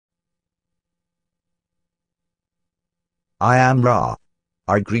I am Ra.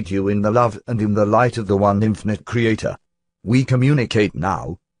 I greet you in the love and in the light of the one infinite Creator. We communicate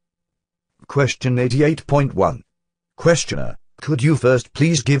now. Question 88.1. Questioner, could you first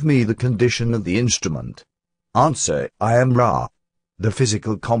please give me the condition of the instrument? Answer, I am Ra. The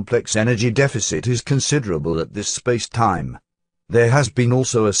physical complex energy deficit is considerable at this space-time. There has been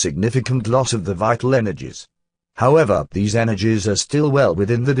also a significant loss of the vital energies. However, these energies are still well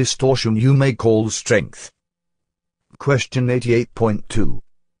within the distortion you may call strength. Question 88.2.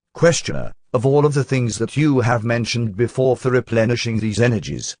 Questioner, of all of the things that you have mentioned before for replenishing these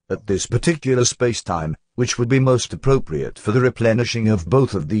energies, at this particular space-time, which would be most appropriate for the replenishing of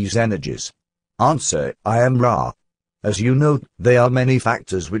both of these energies? Answer, I am Ra. As you note, there are many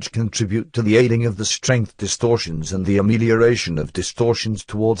factors which contribute to the aiding of the strength distortions and the amelioration of distortions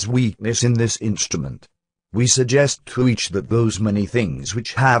towards weakness in this instrument. We suggest to each that those many things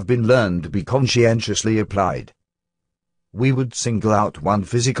which have been learned be conscientiously applied. We would single out one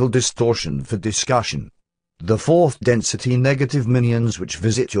physical distortion for discussion. The fourth density negative minions which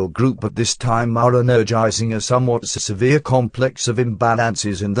visit your group at this time are energizing a somewhat severe complex of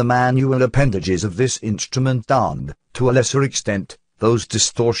imbalances in the manual appendages of this instrument and, to a lesser extent, those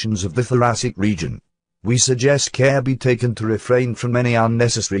distortions of the thoracic region. We suggest care be taken to refrain from any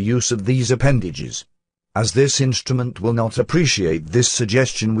unnecessary use of these appendages. As this instrument will not appreciate this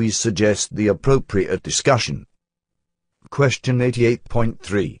suggestion, we suggest the appropriate discussion. Question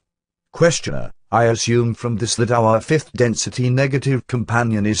 88.3. Questioner, I assume from this that our fifth density negative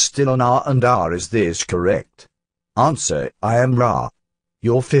companion is still on R and R, is this correct? Answer, I am Ra.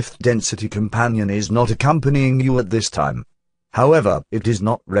 Your fifth density companion is not accompanying you at this time. However, it is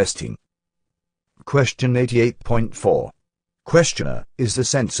not resting. Question 88.4. Questioner, is the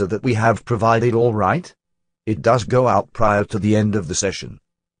sensor that we have provided all right? It does go out prior to the end of the session.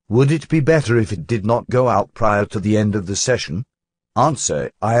 Would it be better if it did not go out prior to the end of the session? Answer,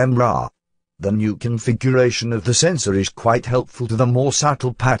 I am Ra. The new configuration of the sensor is quite helpful to the more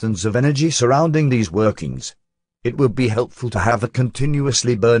subtle patterns of energy surrounding these workings. It would be helpful to have a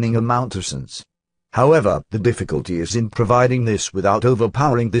continuously burning amount of sense. However, the difficulty is in providing this without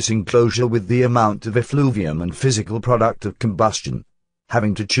overpowering this enclosure with the amount of effluvium and physical product of combustion.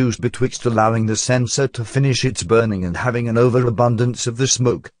 Having to choose betwixt allowing the sensor to finish its burning and having an overabundance of the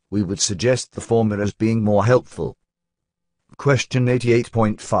smoke, we would suggest the former as being more helpful. Question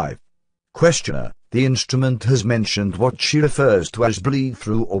 88.5. Questioner, the instrument has mentioned what she refers to as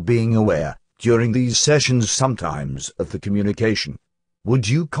bleed-through or being aware, during these sessions sometimes, of the communication. Would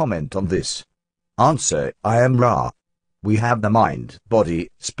you comment on this? Answer, I am Ra. We have the mind, body,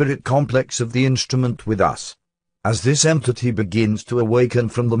 spirit complex of the instrument with us. As this entity begins to awaken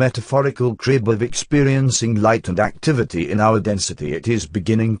from the metaphorical crib of experiencing light and activity in our density, it is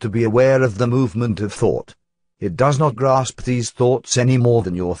beginning to be aware of the movement of thought. It does not grasp these thoughts any more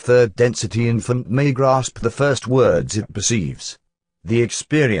than your third density infant may grasp the first words it perceives. The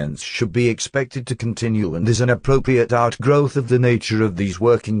experience should be expected to continue and is an appropriate outgrowth of the nature of these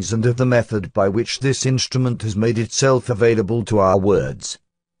workings and of the method by which this instrument has made itself available to our words.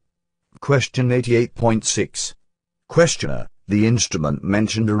 Question 88.6. Questioner, the instrument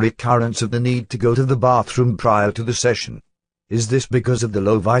mentioned a recurrence of the need to go to the bathroom prior to the session. Is this because of the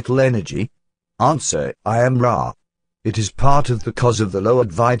low vital energy? Answer, I am Ra. It is part of the cause of the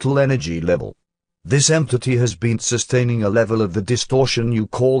lowered vital energy level. This entity has been sustaining a level of the distortion you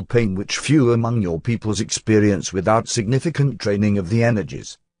call pain which few among your peoples experience without significant training of the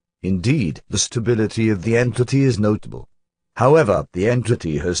energies. Indeed, the stability of the entity is notable. However, the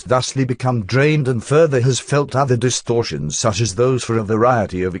entity has thusly become drained and further has felt other distortions such as those for a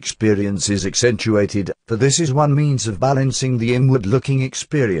variety of experiences accentuated, for this is one means of balancing the inward-looking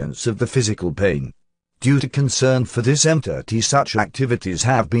experience of the physical pain. Due to concern for this entity, such activities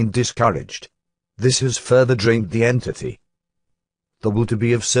have been discouraged. This has further drained the entity. The will to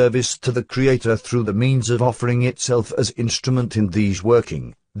be of service to the Creator through the means of offering itself as instrument in these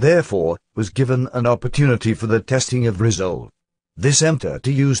working, therefore, was given an opportunity for the testing of resolve. This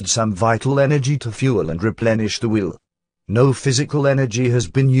entity used some vital energy to fuel and replenish the will. No physical energy has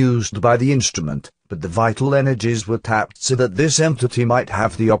been used by the instrument, but the vital energies were tapped so that this entity might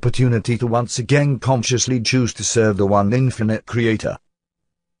have the opportunity to once again consciously choose to serve the one infinite Creator.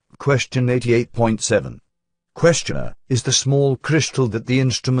 Question 88.7. Questioner, is the small crystal that the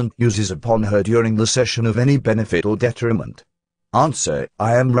instrument uses upon her during the session of any benefit or detriment? Answer,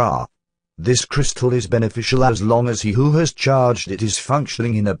 I am Ra. This crystal is beneficial as long as he who has charged it is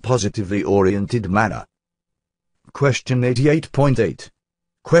functioning in a positively oriented manner. Question 88.8.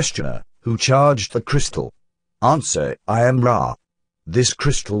 Questioner, who charged the crystal? Answer, I am Ra. This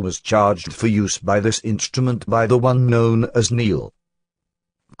crystal was charged for use by this instrument by the one known as Neil.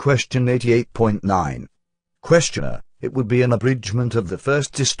 Question 88.9. Questioner, it would be an abridgment of the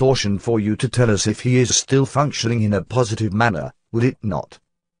first distortion for you to tell us if he is still functioning in a positive manner, would it not?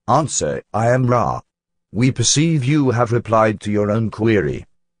 Answer, I am Ra. We perceive you have replied to your own query.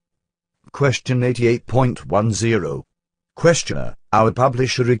 Question 88.10. Questioner, our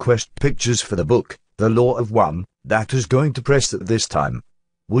publisher requests pictures for the book, The Law of One, that is going to press at this time.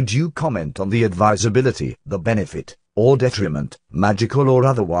 Would you comment on the advisability, the benefit, or detriment, magical or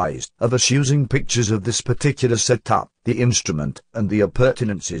otherwise, of us using pictures of this particular setup, the instrument, and the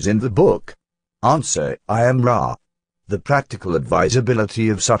appurtenances in the book? Answer, I am Ra. The practical advisability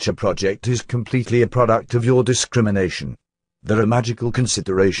of such a project is completely a product of your discrimination. There are magical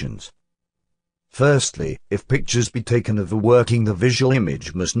considerations. Firstly, if pictures be taken of a working, the visual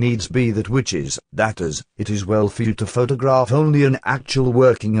image must needs be that which is, that is, it is well for you to photograph only an actual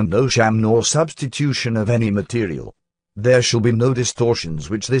working and no sham nor substitution of any material. There shall be no distortions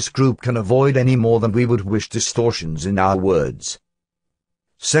which this group can avoid any more than we would wish distortions in our words.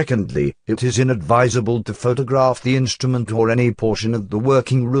 Secondly, it is inadvisable to photograph the instrument or any portion of the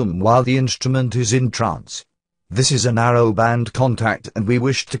working room while the instrument is in trance. This is a narrow band contact and we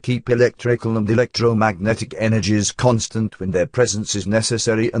wish to keep electrical and electromagnetic energies constant when their presence is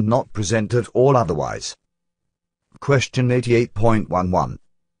necessary and not present at all otherwise. Question 88.11.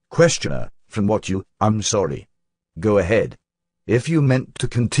 Questioner, from what you, I'm sorry. Go ahead. If you meant to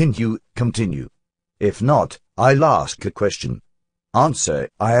continue, continue. If not, I'll ask a question. Answer,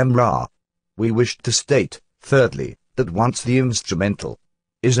 I am Ra. We wish to state, thirdly, that once the instrumental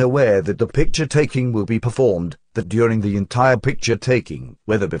is aware that the picture-taking will be performed, that during the entire picture-taking,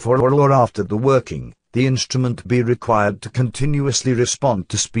 whether before or after the working, the instrument be required to continuously respond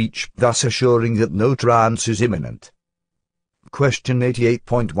to speech, thus assuring that no trance is imminent. Question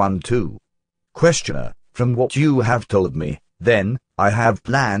 88.12. Questioner, from what you have told me, then, I have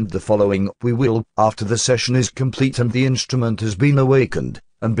planned the following. We will, after the session is complete and the instrument has been awakened,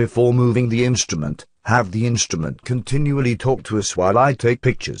 and before moving the instrument, have the instrument continually talk to us while I take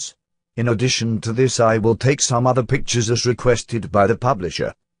pictures. In addition to this, I will take some other pictures as requested by the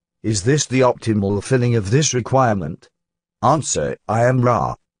publisher. Is this the optimal filling of this requirement? Answer, I am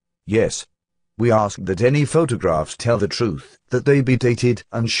Ra. Yes. We ask that any photographs tell the truth, that they be dated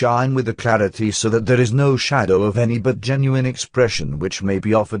and shine with a clarity so that there is no shadow of any but genuine expression which may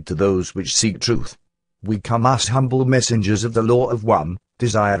be offered to those which seek truth. We come as humble messengers of the Law of One,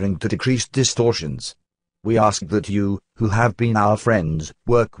 desiring to decrease distortions. We ask that you, who have been our friends,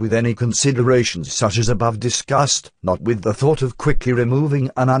 work with any considerations such as above discussed, not with the thought of quickly removing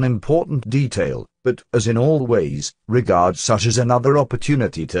an unimportant detail, but, as in all ways, regard such as another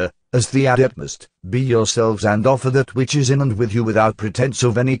opportunity to, as the utmost, be yourselves and offer that which is in and with you without pretense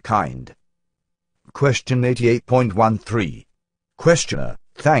of any kind. Question 88.13. Questioner,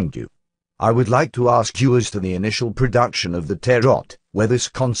 thank you. I would like to ask you as to the initial production of the tarot, where this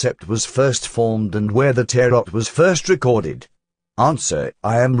concept was first formed and where the tarot was first recorded. Answer,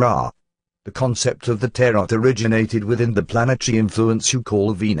 I am Ra. The concept of the tarot originated within the planetary influence you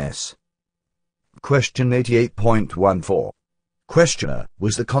call Venus. Question 88.14. Questioner,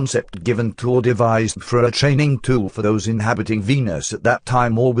 was the concept given to or devised for a training tool for those inhabiting Venus at that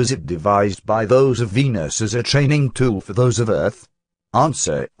time, or was it devised by those of Venus as a training tool for those of Earth?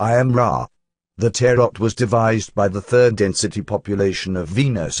 Answer, I am Ra. The tarot was devised by the third density population of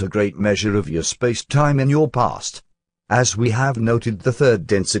Venus, a great measure of your space-time in your past. As we have noted, the third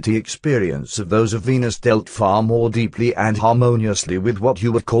density experience of those of Venus dealt far more deeply and harmoniously with what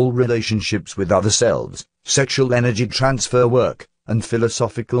you would call relationships with other selves, sexual energy transfer work, and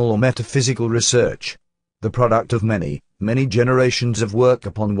philosophical or metaphysical research. The product of many, many generations of work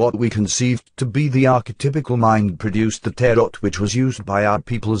upon what we conceived to be the archetypical mind produced the tarot, which was used by our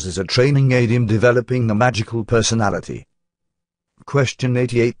peoples as a training aid in developing the magical personality. Question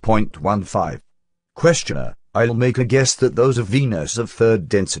 88.15. Questioner, I'll make a guess that those of Venus of third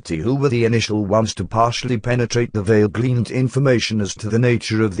density who were the initial ones to partially penetrate the veil gleaned information as to the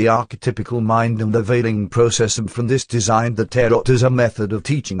nature of the archetypical mind and the veiling process, and from this designed the tarot as a method of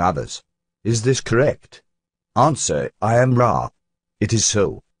teaching others. Is this correct? Answer, I am Ra. It is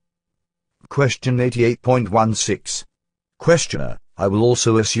so. Question 88.16. Questioner, I will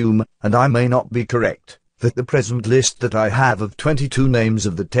also assume, and I may not be correct, that the present list that I have of 22 names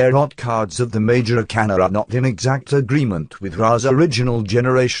of the tarot cards of the major arcana are not in exact agreement with Ra's original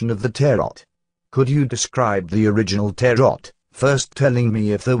generation of the tarot. Could you describe the original tarot, first telling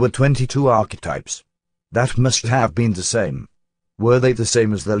me if there were 22 archetypes? That must have been the same. Were they the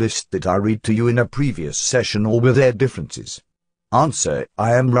same as the list that I read to you in a previous session, or were there differences? Answer: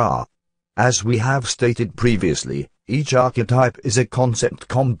 I am Ra. As we have stated previously, each archetype is a concept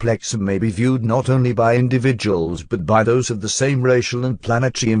complex and may be viewed not only by individuals but by those of the same racial and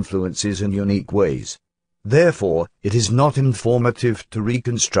planetary influences in unique ways. Therefore, it is not informative to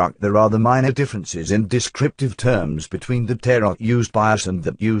reconstruct the rather minor differences in descriptive terms between the tarot used by us and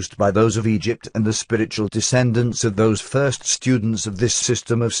that used by those of Egypt and the spiritual descendants of those first students of this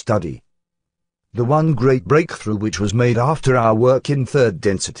system of study. The one great breakthrough which was made after our work in third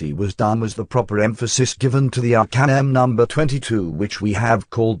density was done was the proper emphasis given to the arcanum number 22, which we have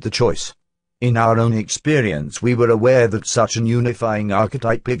called the choice. In our own experience we were aware that such an unifying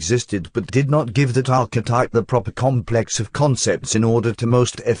archetype existed but did not give that archetype the proper complex of concepts in order to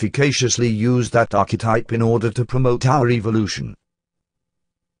most efficaciously use that archetype in order to promote our evolution.